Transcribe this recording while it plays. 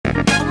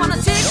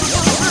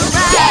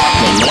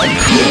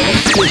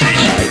Good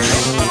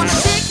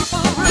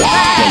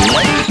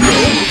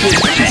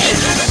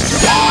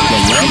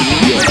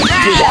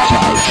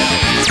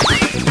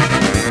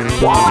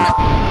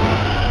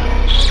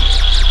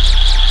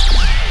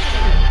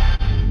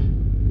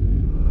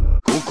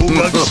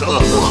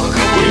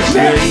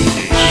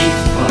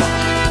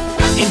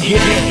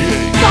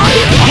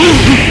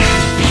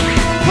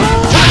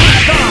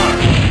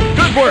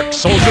work,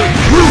 soldier!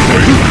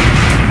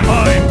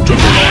 I'm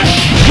Juggernaut!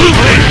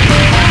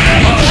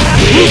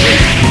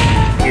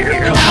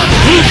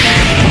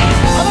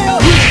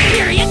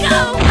 Here you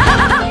go!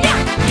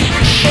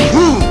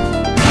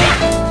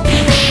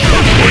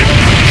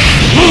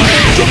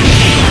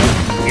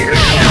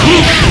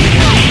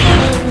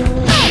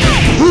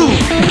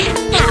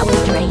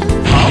 Power drain.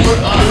 Power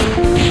up!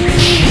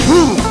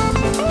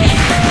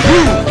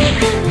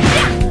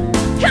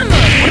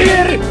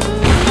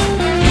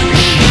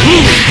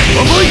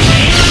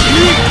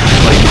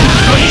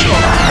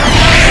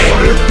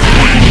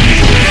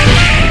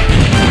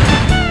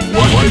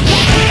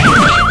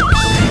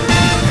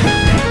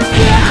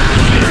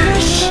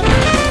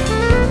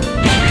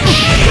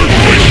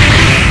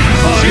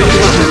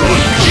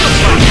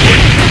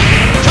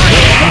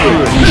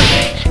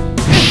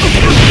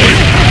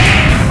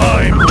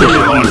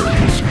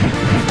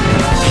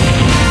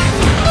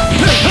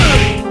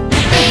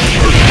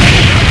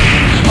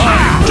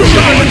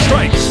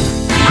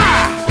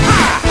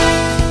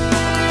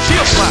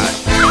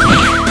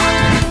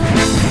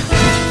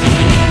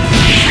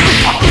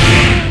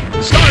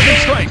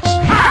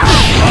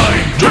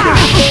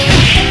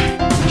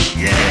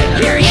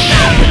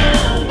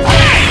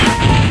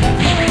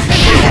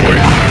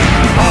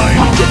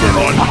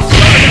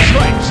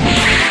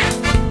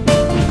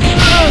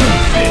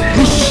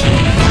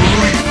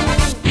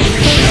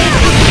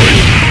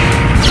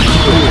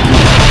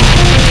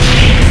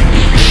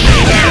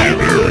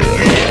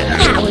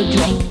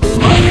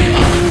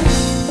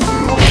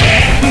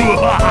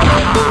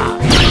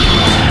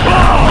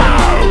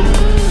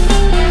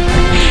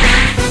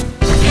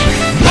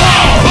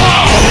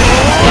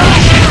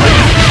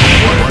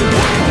 Come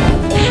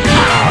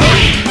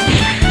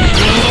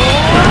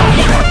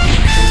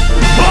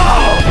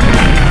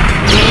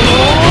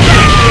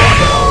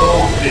on!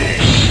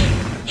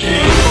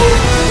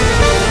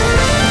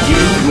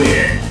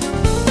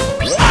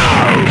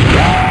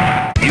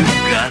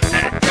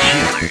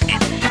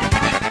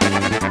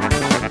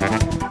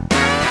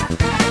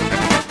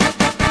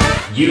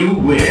 You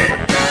win.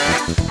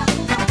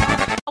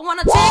 I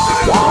wanna take you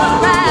for a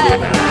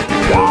ride.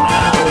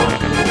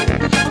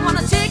 I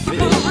wanna take you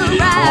for a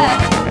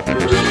ride.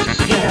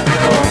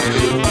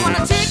 I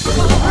wanna take you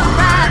for a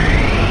ride.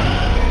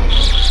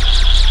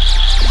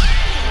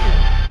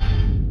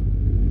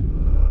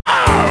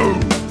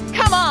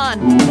 Come on.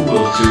 Who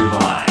will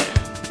survive?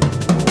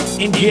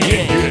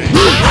 Engage.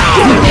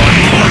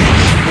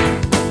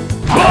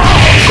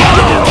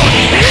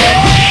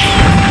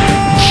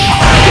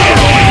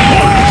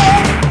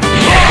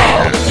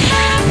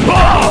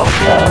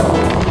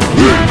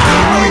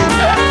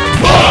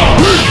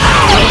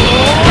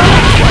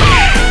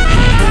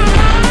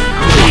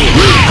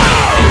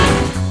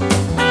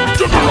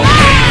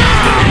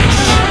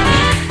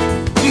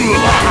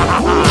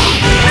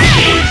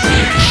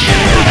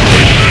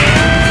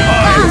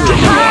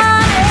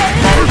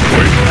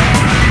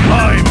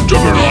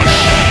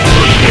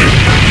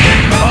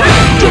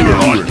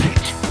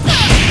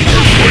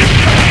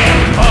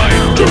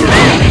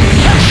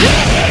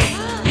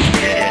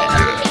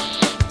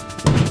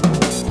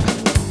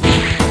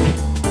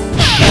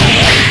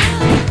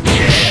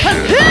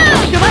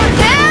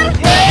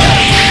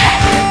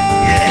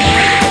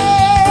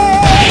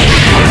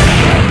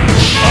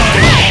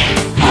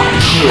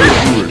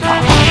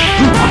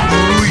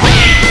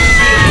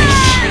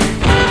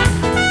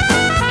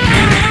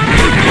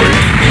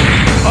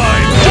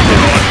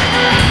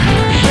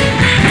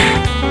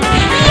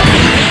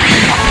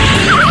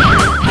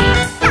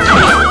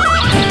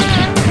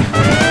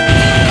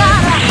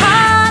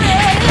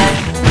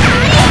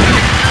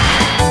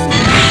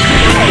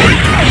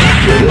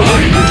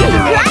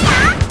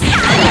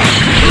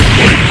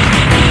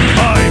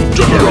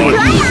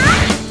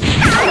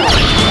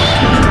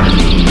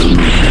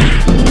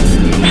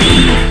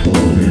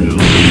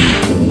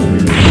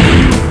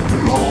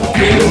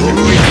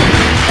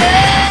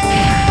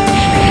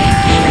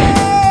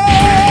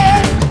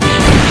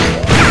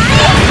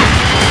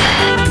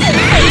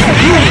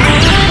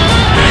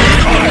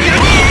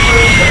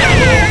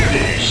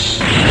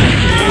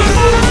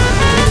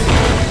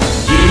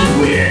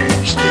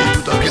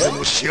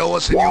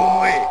 Oh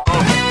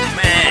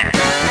man,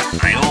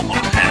 I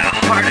almost had a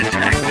heart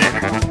attack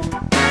there.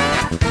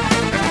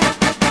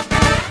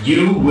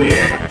 You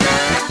win.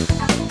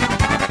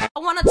 I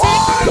wanna take you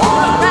for a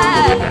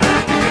ride.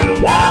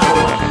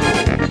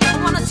 I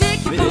wanna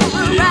take you for a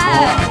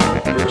ride.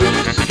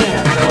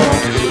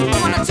 I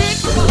wanna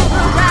take you for a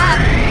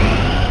ride.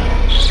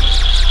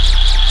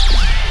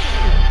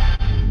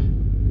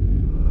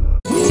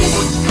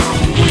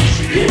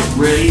 Get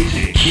ready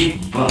to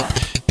kick butt.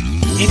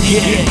 Come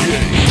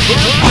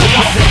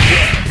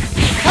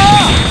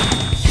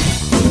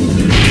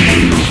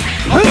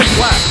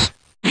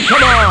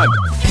on!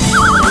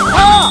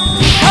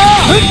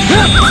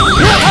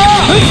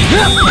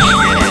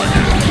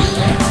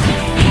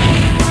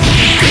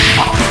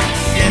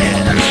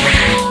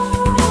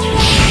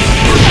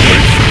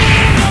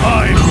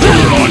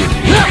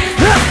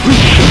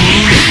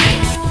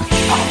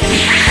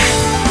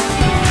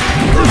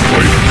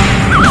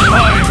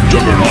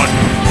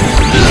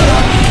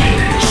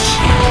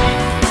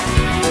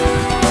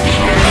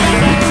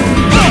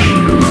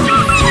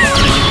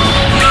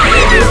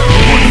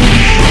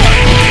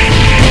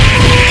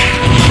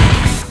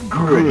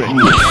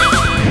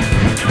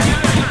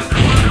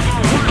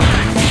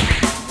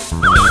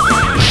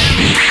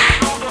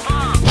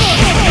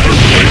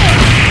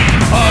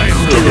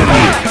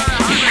 Juggernaut!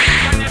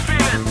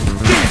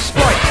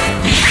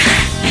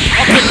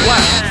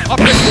 Up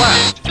and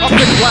blast! Up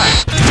and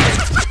blast!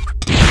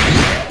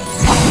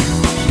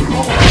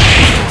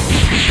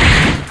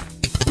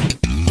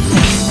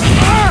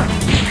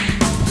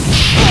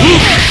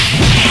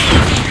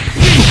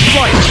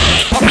 Right!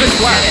 Up and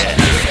blast!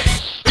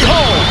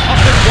 Behold!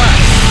 Up and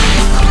blast!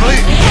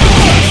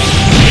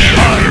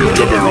 I'm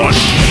Juggernaut!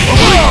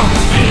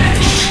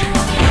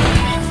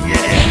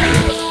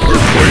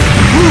 Earthquake!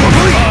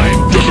 I'm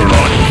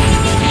Juggernaut!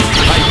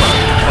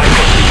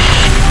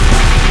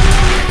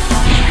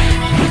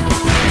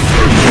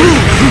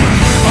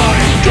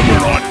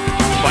 Juggernaut!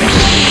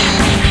 Bison!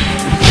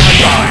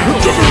 I'm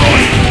Juggernaut!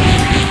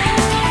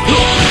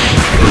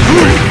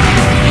 Earthquake!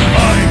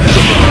 I'm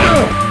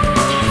Juggernaut! I'm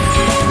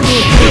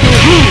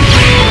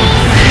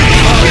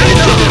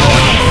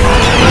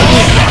Juggernaut!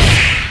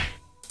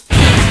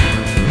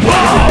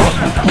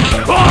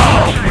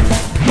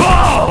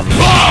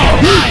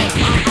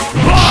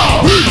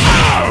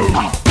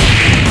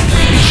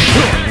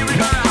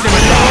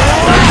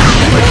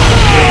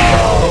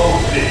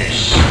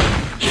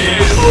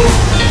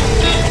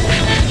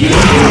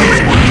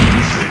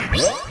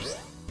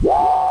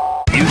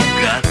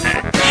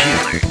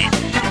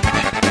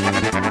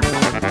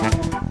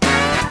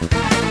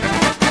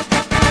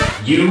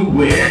 You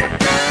win.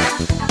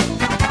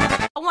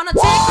 I wanna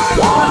take you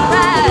for a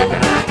ride.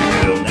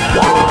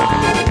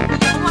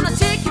 I wanna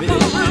take you for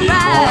a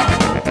ride.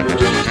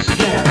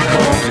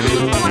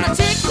 I wanna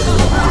take you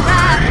for a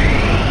ride.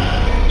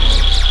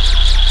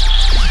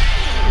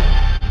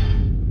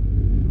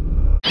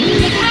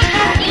 The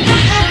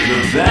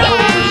battle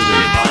for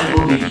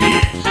survival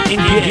begins.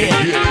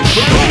 Engage!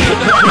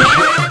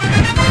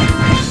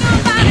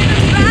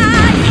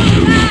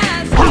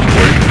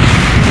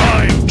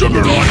 I'm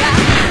Juggernaut!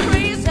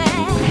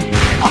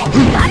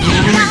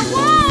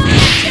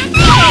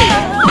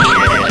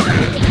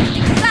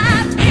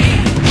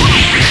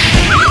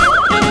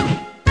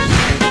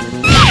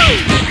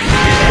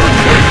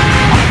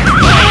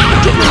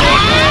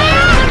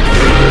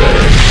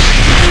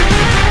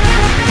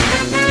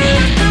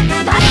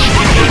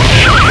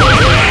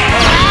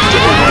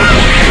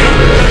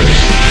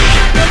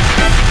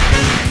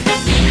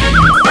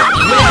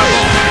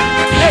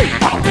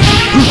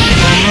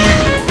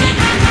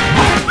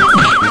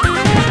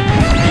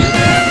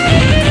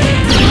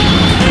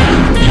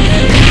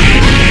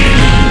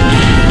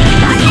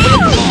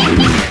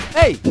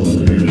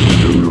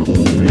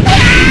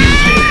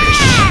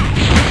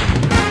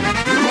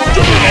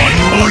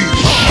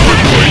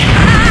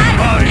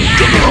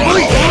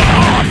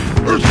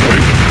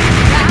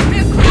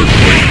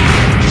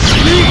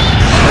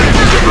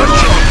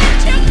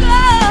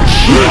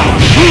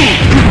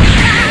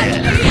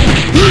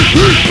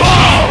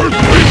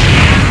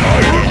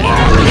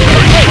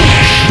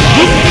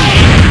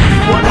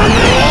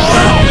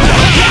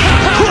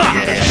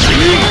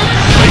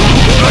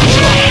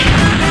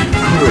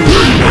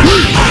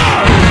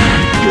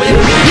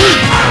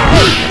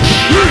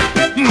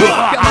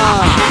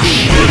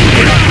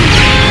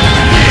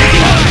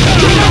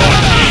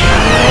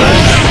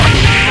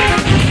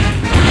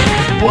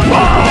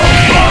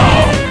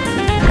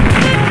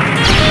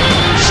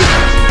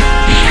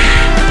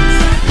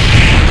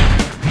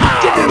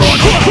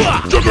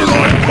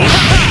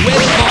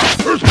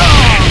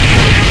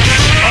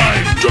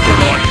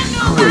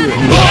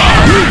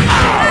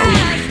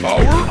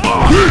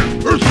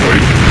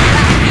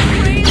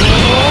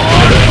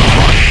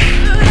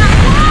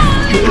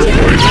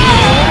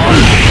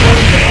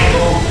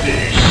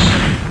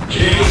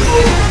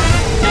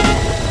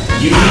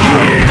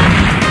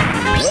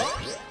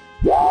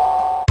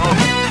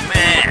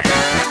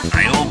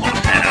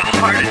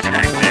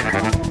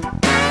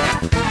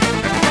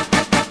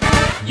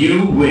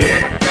 You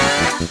win.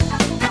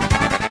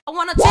 I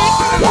wanna take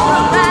you for a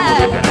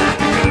ride.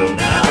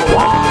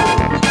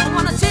 I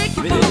wanna take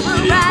you for a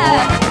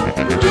ride.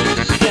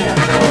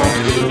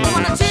 I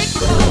wanna take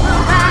you for a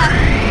ride.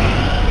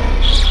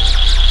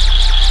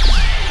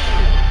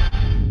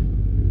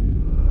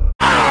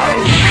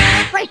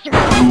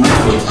 Who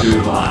will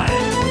survive?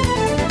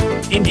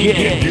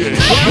 Engage!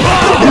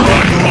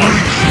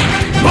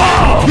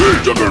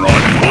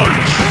 Juggernaut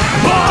punch!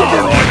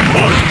 Juggernaut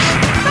punch!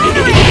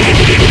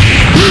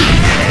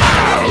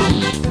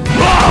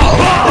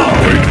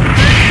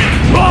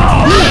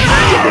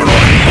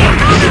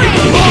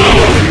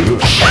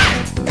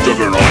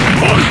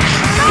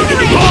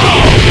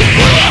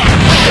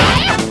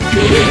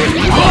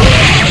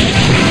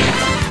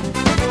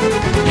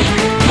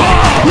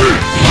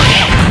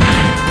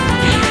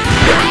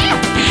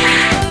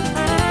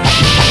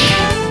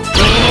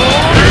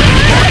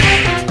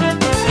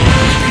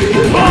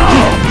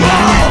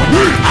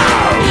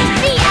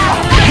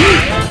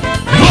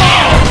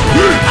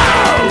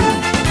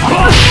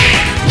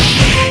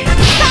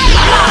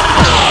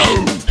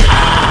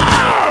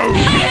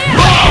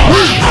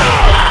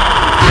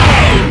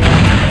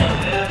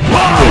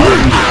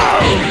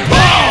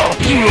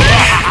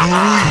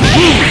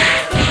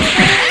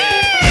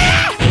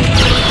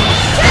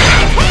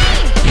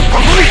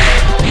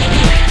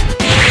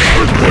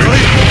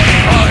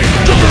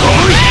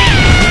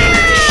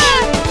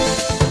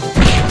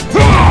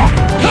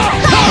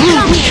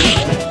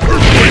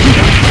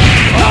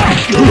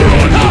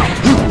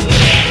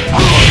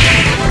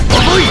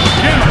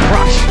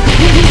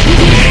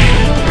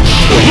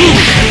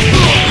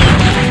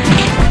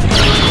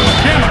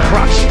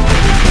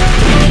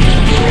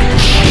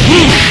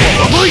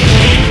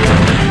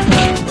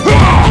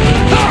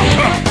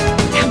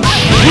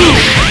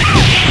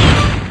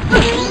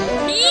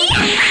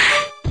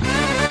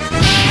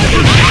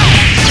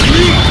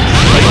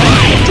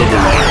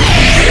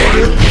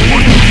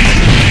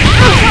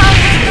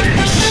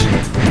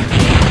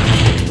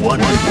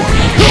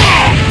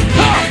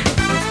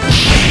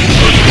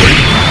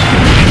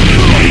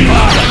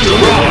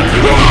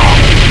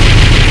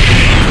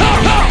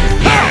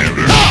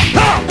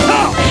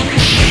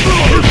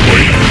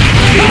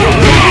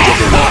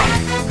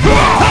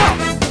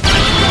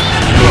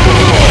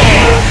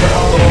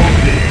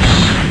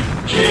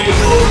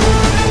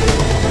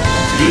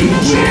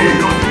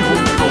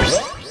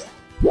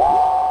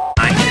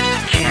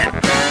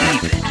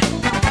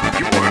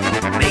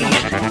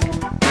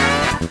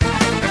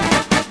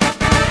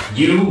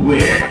 You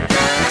win. I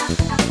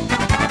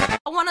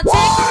wanna take you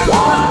for a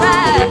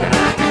ride.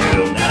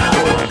 Well, now,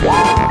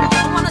 I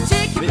wanna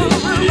take you for a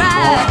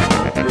ride.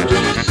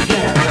 I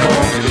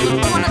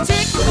wanna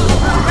take you for a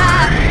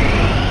ride.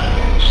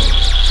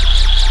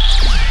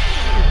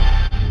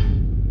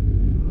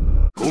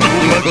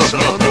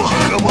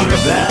 the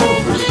battle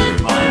for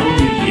survival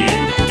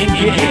begins.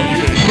 Engage.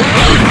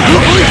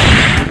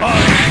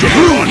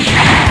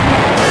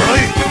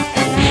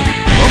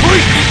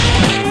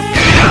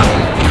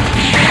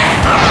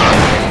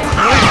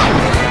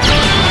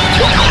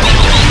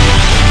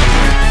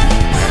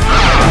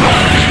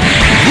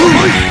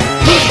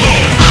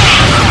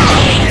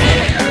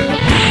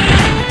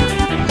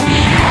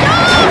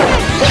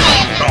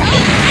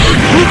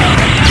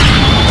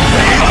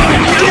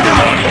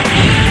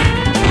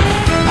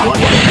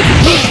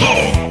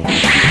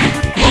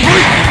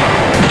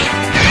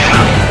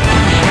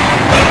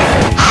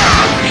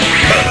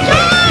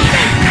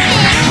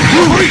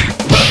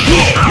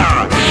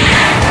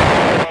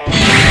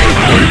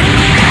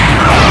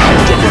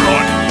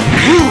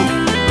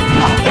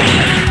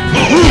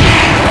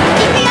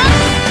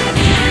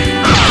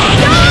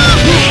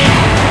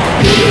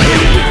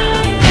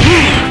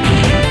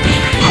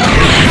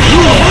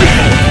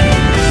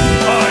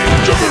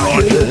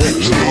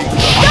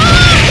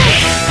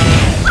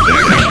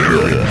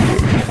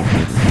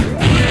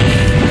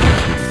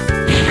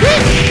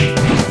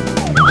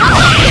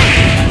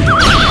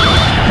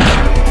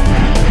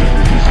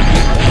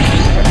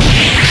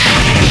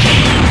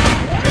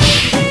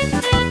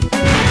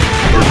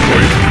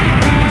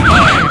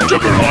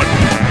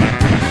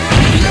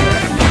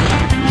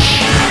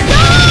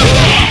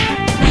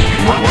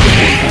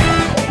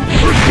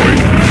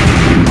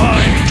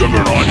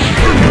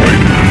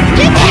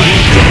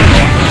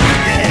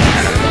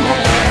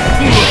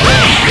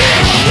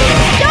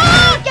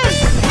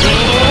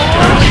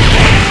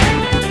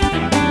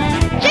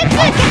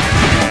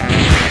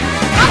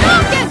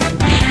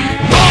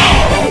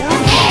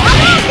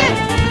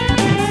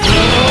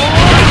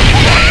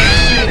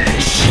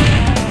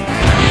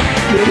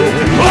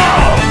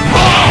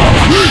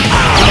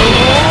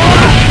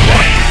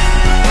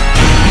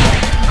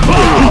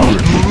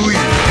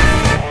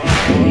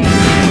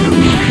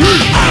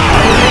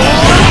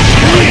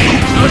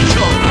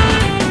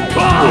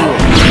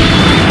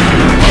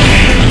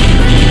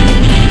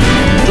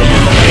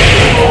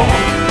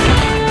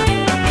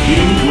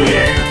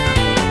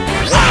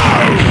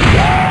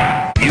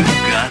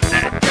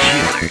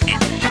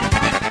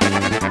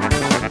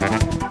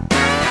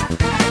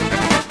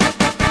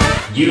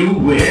 You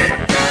win.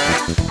 I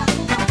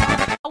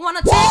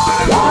wanna take you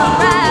for a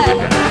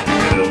ride.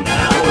 Well,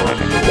 now,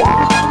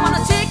 I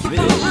wanna take you for a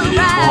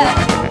ride.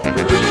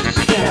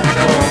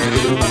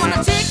 I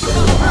wanna take you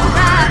for a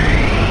ride.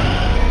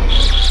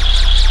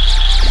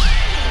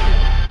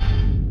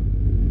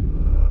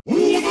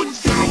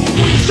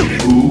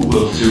 who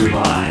will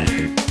survive?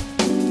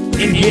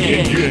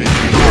 Engage.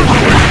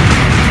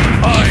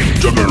 I'm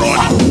Juggernaut!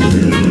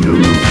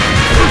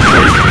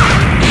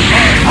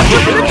 I'm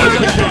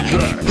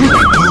Juggernaut!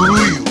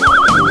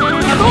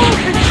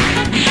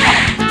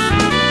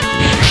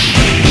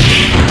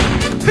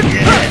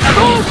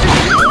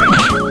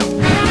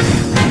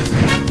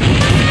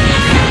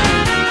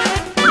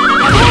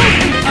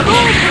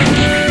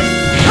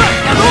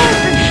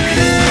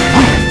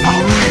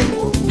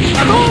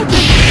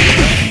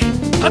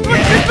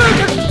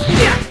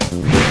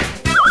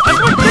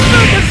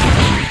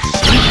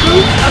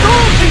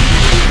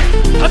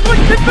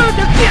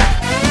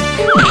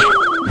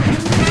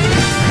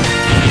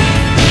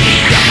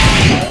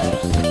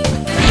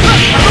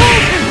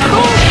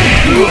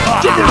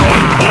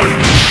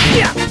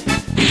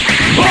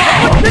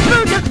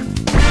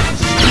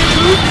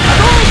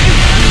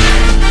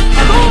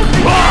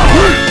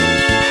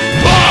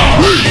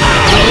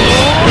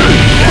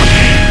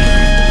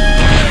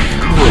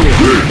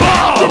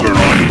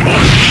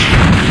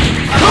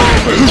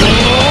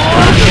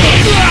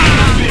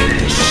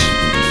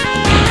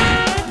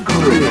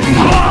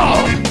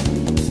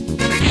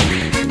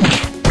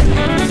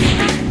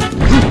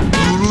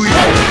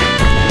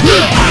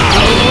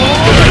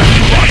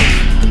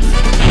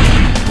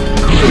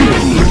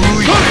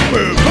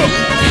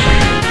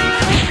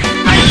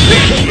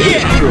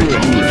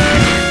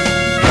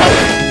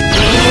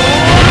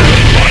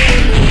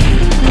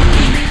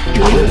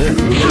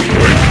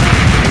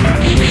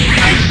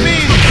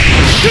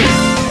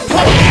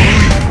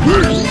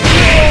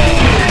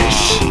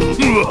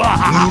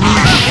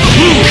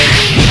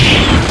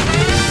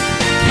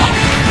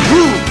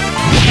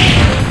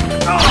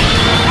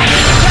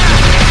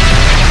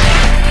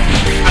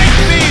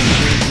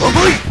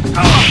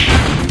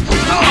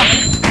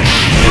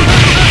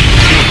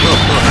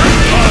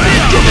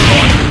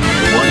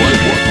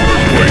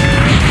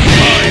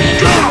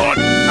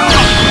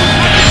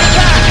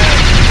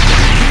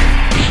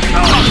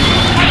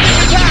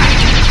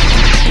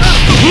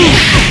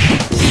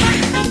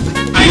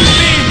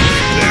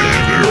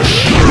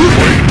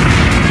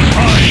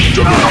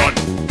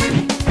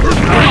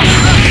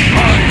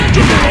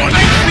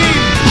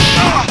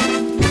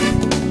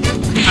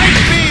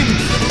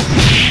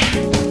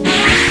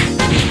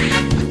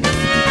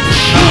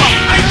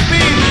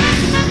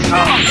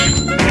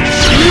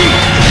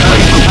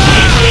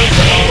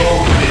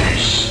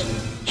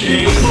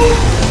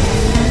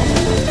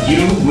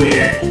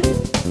 win.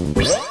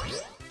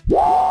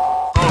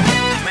 Oh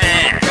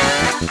man,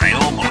 I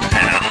almost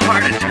had a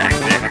heart attack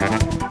there.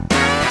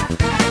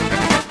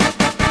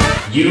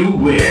 You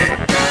win.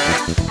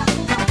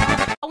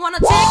 I wanna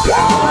take you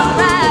for a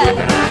ride.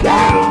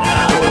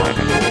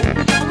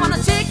 I wanna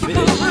take you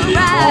for a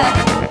ride.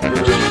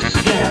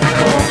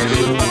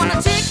 I wanna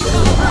take you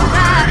for a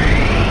ride.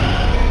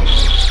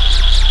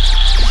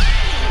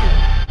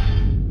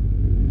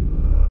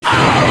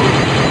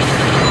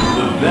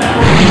 The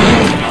battle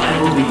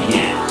finally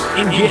begins.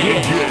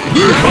 Engage.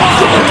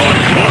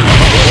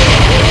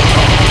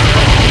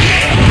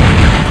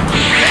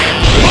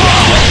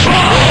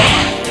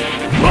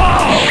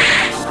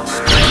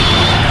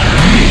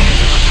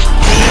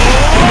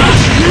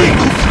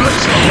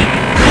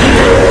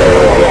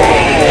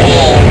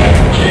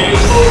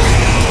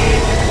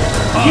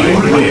 You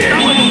win.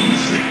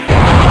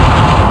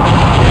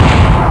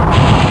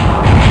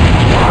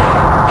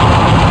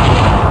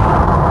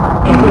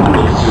 You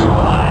will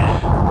survive.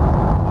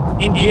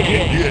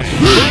 Engage.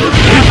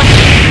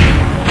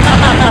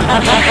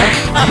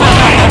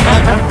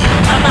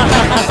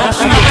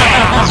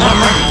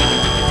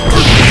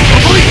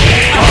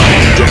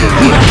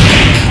 Juggernaut!